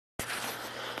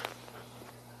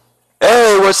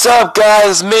What's up,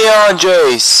 guys? Me,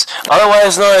 Andres,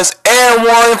 otherwise known as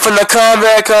N1 from the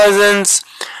Combat Cousins.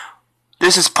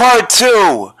 This is part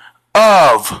 2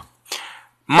 of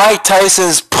Mike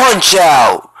Tyson's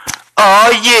Punch-Out.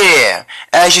 Oh yeah!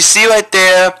 As you see right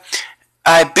there,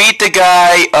 I beat the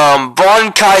guy,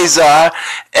 Von Kaiser,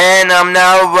 and I'm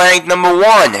now ranked number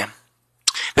 1.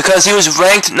 Because he was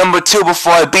ranked number 2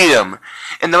 before I beat him.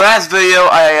 In the last video,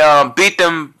 I beat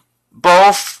them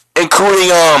both,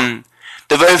 including,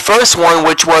 the very first one,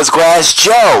 which was Glass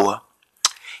Joe.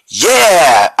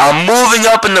 Yeah! I'm moving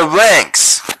up in the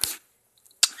ranks.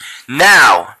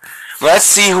 Now, let's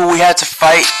see who we have to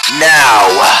fight now.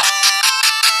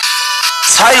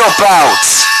 Title bout.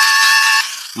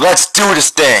 Let's do this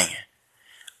thing.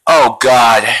 Oh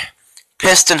god.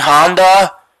 Piston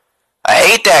Honda? I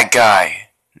hate that guy.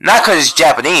 Not because he's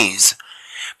Japanese,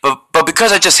 but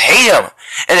because I just hate him.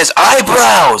 And his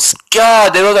eyebrows!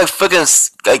 God, they look like freaking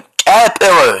like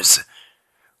caterpillars.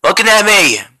 Looking at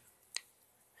me.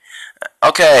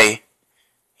 Okay.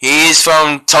 He's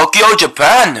from Tokyo,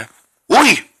 Japan.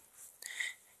 Oi!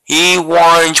 He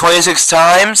won 26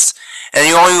 times, and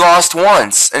he only lost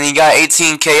once, and he got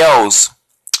 18 KOs.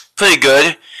 Pretty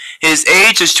good. His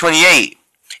age is 28,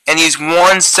 and he's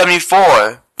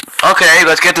 174. Okay,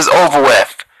 let's get this over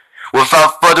with.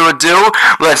 Without further ado,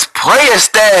 let's play this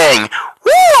thing!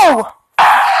 Woo!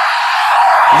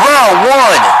 Round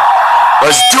 1!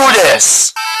 Let's do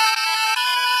this!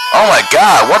 Oh my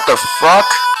god, what the fuck?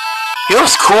 He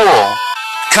looks cool.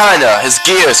 Kinda, his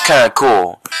gear is kinda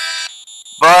cool.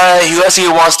 But he looks like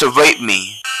he wants to rape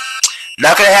me.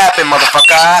 Not gonna happen,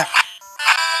 motherfucker.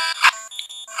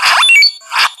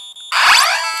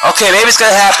 Okay, maybe it's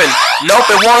gonna happen. Nope,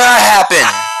 it will not happen.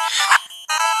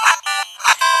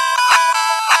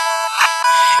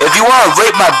 If you want to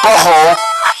rape my butthole,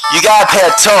 you gotta pay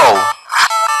a toll.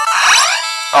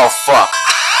 Oh, fuck.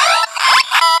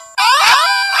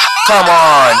 Come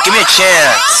on, give me a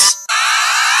chance.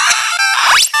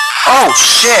 Oh,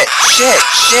 shit, shit,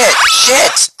 shit,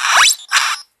 shit.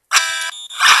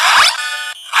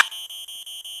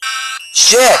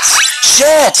 Shit,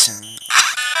 shit.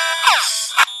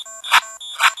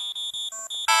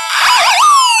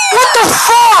 What the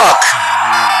fuck?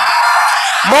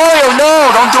 Mario,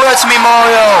 no! Don't do that to me,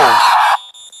 Mario!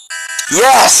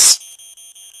 Yes!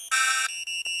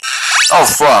 Oh,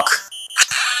 fuck.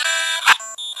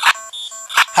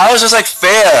 How is this, like,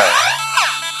 fair?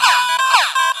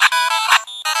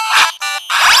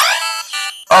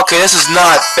 Okay, this is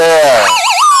not fair.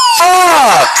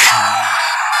 Fuck!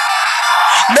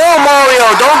 No,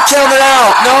 Mario! Don't count it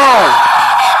out! No!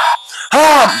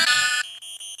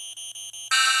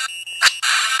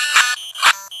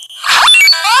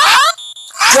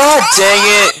 God dang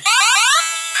it!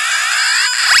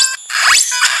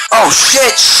 Oh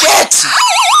shit, shit!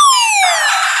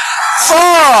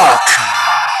 Fuck!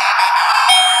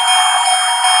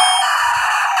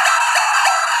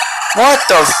 What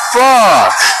the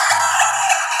fuck?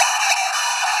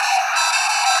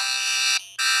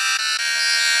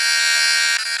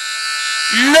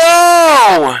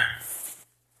 No!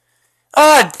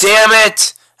 Ah, damn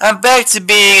it! I'm back to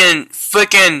being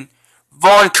frickin'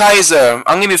 Von Kaiser.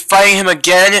 I'm gonna be fighting him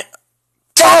again.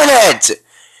 Darn it!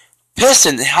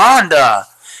 Piston Honda.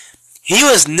 He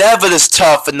was never this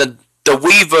tough in the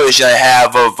Wii version I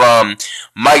have of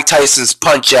Mike Tyson's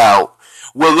Punch-Out,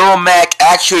 where Lil Mac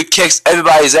actually kicks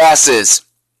everybody's asses,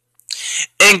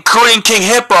 including King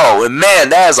Hippo. And man,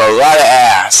 that is a lot of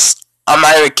ass. I'm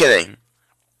not even kidding.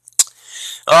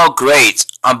 Oh great,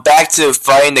 I'm back to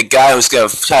fighting the guy who's gonna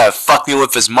try to fuck me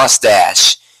with his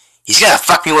mustache. He's gonna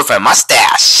fuck me with a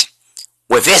mustache.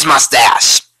 With his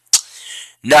mustache.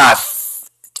 Not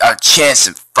a chance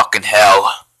in fucking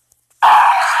hell.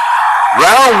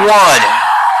 Round 1.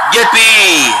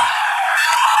 Yippee!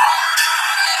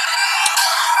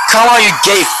 Come on, you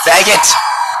gay faggot!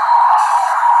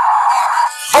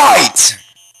 Fight!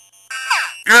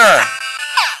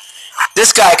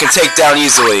 This guy can take down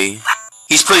easily.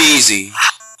 He's pretty easy.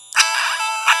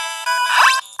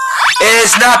 And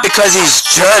it's not because he's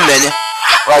German,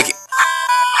 like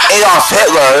Adolf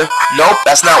Hitler. Nope,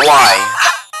 that's not why.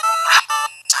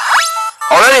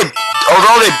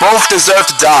 Although they both deserve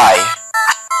to die,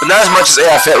 but not as much as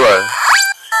Adolf Hitler.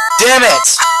 Damn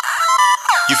it!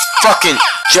 You fucking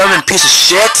German piece of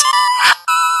shit!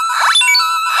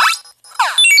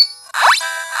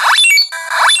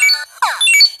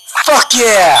 Fuck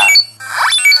yeah!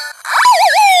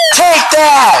 Take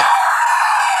that!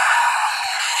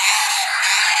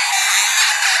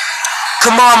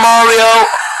 Come on, Mario!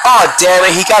 Oh, damn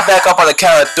it, he got back up on the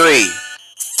count of 3.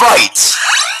 Fight!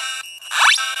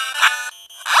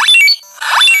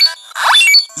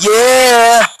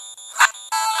 Yeah!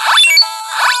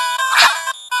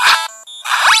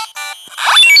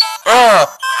 Uh,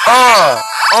 uh,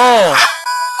 uh.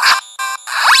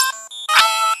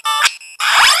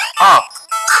 Oh,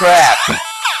 crap.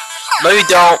 No, you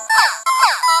don't.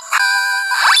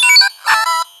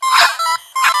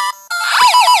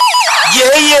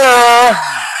 Yeah!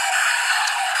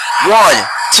 1,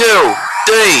 2,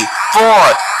 3,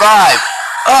 4, 5.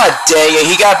 Oh, dang it,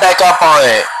 he got back up on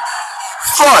it.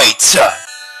 Fight!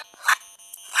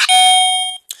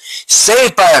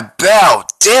 Saved by a bell,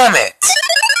 damn it!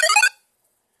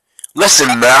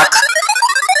 Listen, Mac.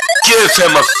 Give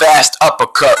him a fast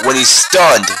uppercut when he's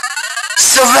stunned.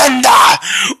 Surrender,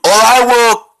 or I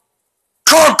will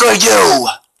conquer you!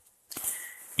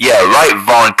 Yeah, right,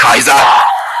 Von Kaiser.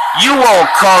 You won't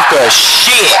conquer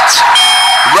shit!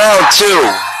 Round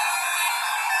 2.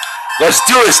 Let's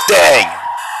do this thing!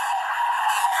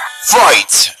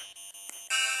 Fight!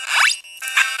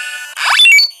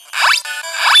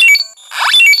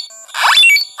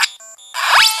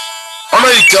 Oh no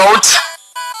you don't!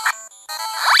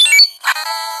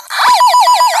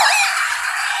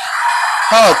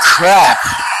 Oh crap!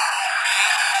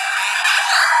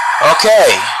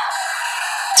 Okay.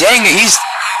 Dang it,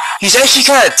 he's actually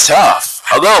kinda tough.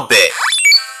 A little bit.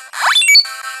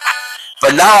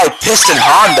 But now Piston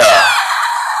Honda.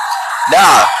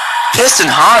 Nah, Piston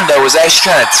Honda was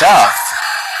actually kinda tough.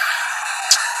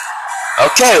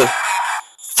 Okay.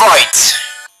 Fight!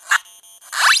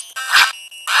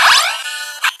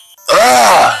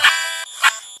 Ugh!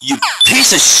 You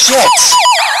piece of shit!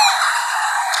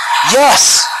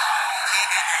 Yes!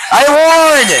 I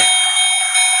won!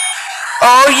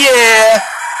 Oh yeah!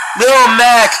 Lil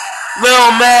Mac!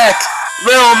 Lil Mac!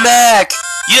 Lil Mac!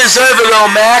 You deserve it, Lil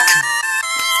Mac!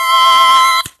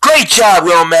 Great job,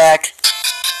 Lil Mac!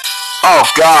 Oh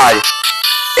god!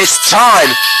 It's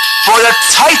time for the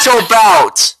title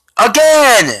bout!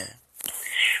 Again!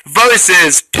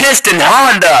 Versus Piston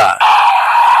Honda!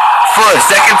 For a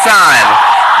second time.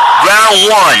 Round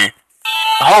 1.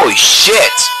 Holy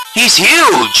shit! He's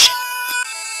huge!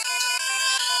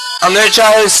 I'm gonna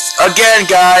try this again,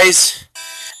 guys.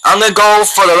 I'm gonna go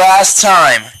for the last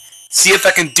time. See if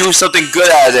I can do something good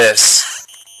out of this.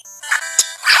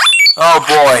 Oh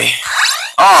boy.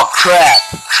 Oh crap.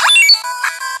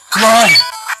 Come on.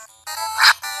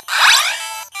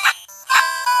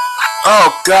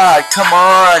 Oh god, come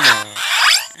on.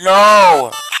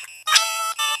 No.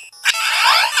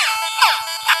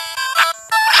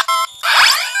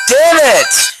 Damn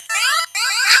it!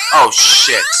 Oh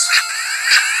shit.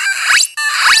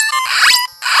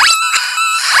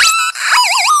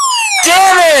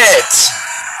 Damn it!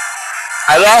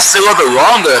 I lasted a little bit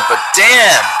longer, but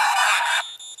damn.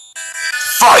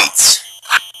 Fight!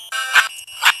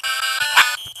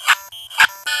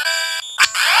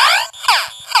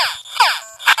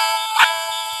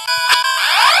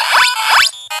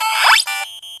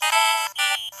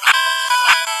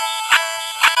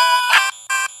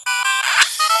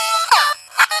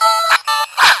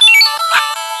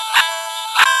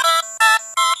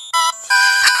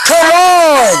 Come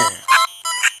on!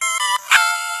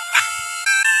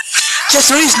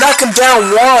 Just at least knock him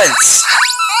down once.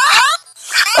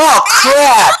 Oh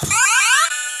crap!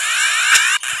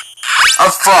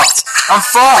 I'm fucked. I'm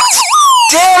fucked.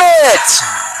 Damn it!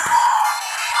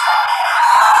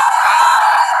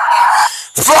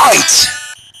 Fight!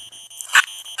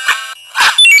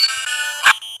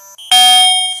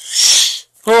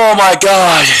 Oh my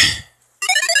god.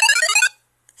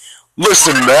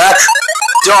 Listen, Mac.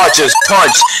 Dodge his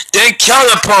punch, then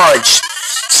counter punch.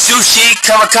 Sushi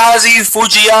Kamikaze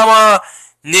Fujiyama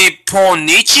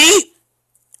Nipponichi?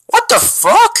 What the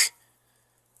fuck?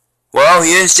 Well,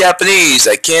 he is Japanese.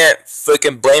 I can't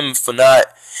freaking blame him for not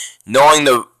knowing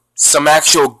some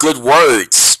actual good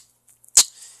words.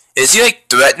 Is he like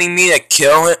threatening me to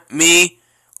kill me?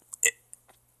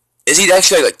 Is he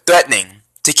actually like threatening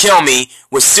to kill me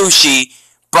with sushi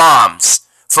bombs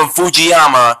from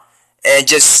Fujiyama and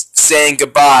just saying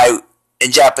goodbye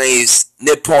in Japanese,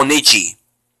 Nipponichi?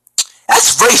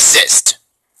 That's racist!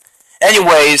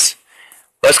 Anyways,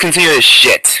 let's continue this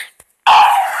shit.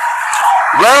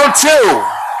 Round 2!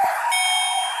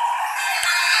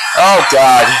 Oh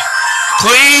god.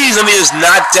 Please let me just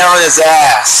knock down his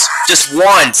ass. Just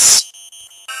once.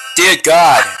 Dear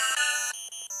god.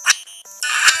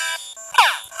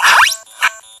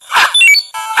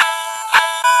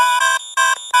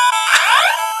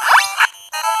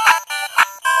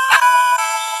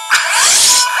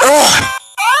 Oh,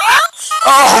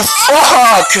 oh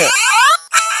fuck!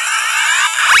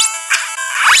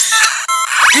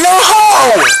 No!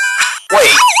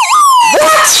 Wait,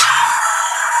 What?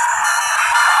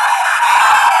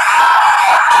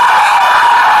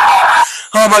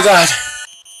 Oh my god.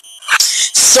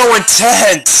 So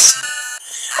intense.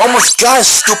 Almost got his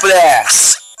stupid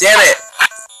ass. Damn it.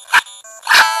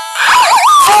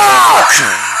 Fuck!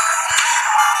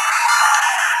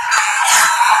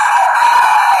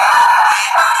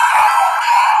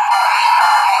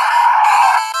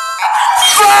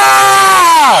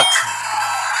 Fuck!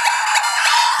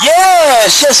 Yeah,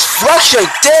 just flex your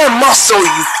damn muscle,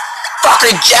 you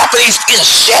fucking Japanese piece of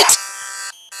shit!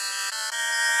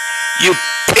 You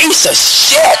piece of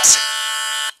shit!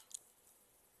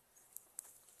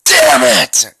 Damn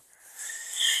it!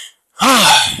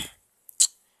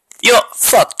 Yo,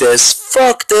 fuck this.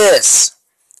 Fuck this.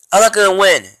 I'm not gonna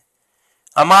win.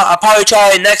 I'll probably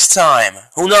try it next time.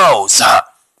 Who knows?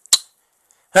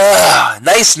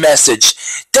 Nice message.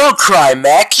 Don't cry,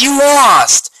 Mac. You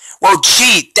lost. Well,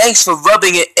 gee, thanks for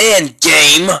rubbing it in,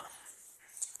 game.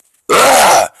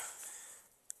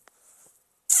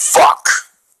 Fuck.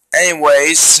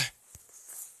 Anyways.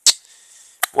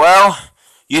 Well,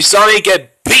 you saw me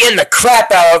get beaten the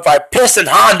crap out of by Piston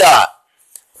Honda.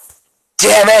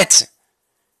 Damn it.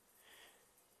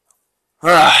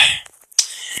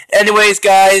 Anyways,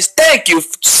 guys, thank you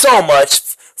so much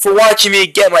for watching me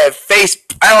get my face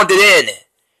pounded in.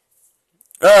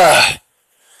 And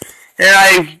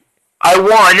I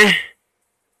won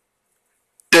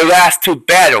the last two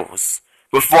battles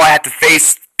before I had to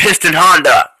face Piston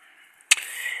Honda.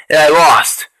 And I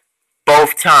lost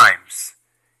both times.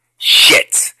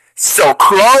 Shit. So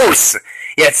close,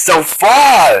 yet so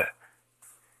far.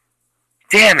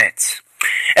 Damn it.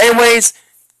 Anyways,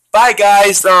 bye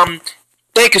guys.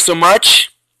 Thank you so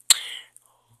much.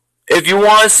 If you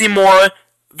want to see more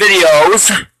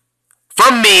videos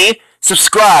from me,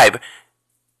 subscribe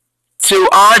to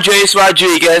Andres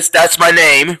Rodriguez. That's my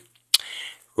name.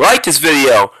 Like this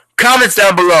video. Comments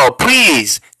down below.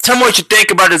 Please tell me what you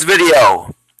think about this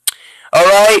video.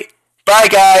 Alright? Bye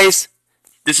guys.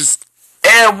 This is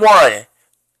Air1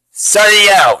 signing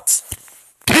out.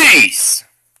 Peace.